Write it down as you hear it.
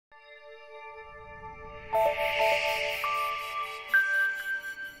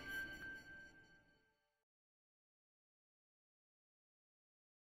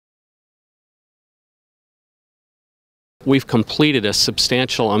We've completed a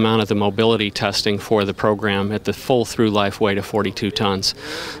substantial amount of the mobility testing for the program at the full through-life weight of 42 tons.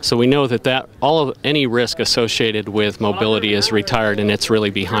 So we know that any risk associated with mobility is retired, and it's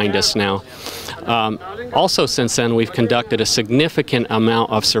really behind us now. Also, since then, we've conducted a significant amount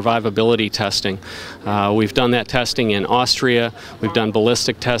of survivability testing. We've done that testing in Austria, we've done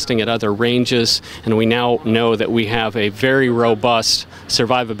ballistic testing at other ranges, and we now know that we have a very robust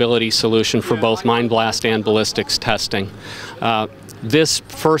survivability solution for both mine blast and ballistics testing. This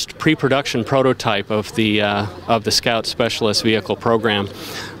first pre-production prototype of the Scout Specialist Vehicle program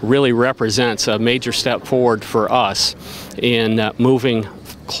really represents a major step forward for us in moving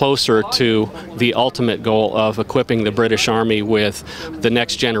closer to the ultimate goal of equipping the British Army with the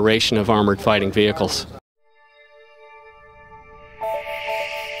next generation of armored fighting vehicles.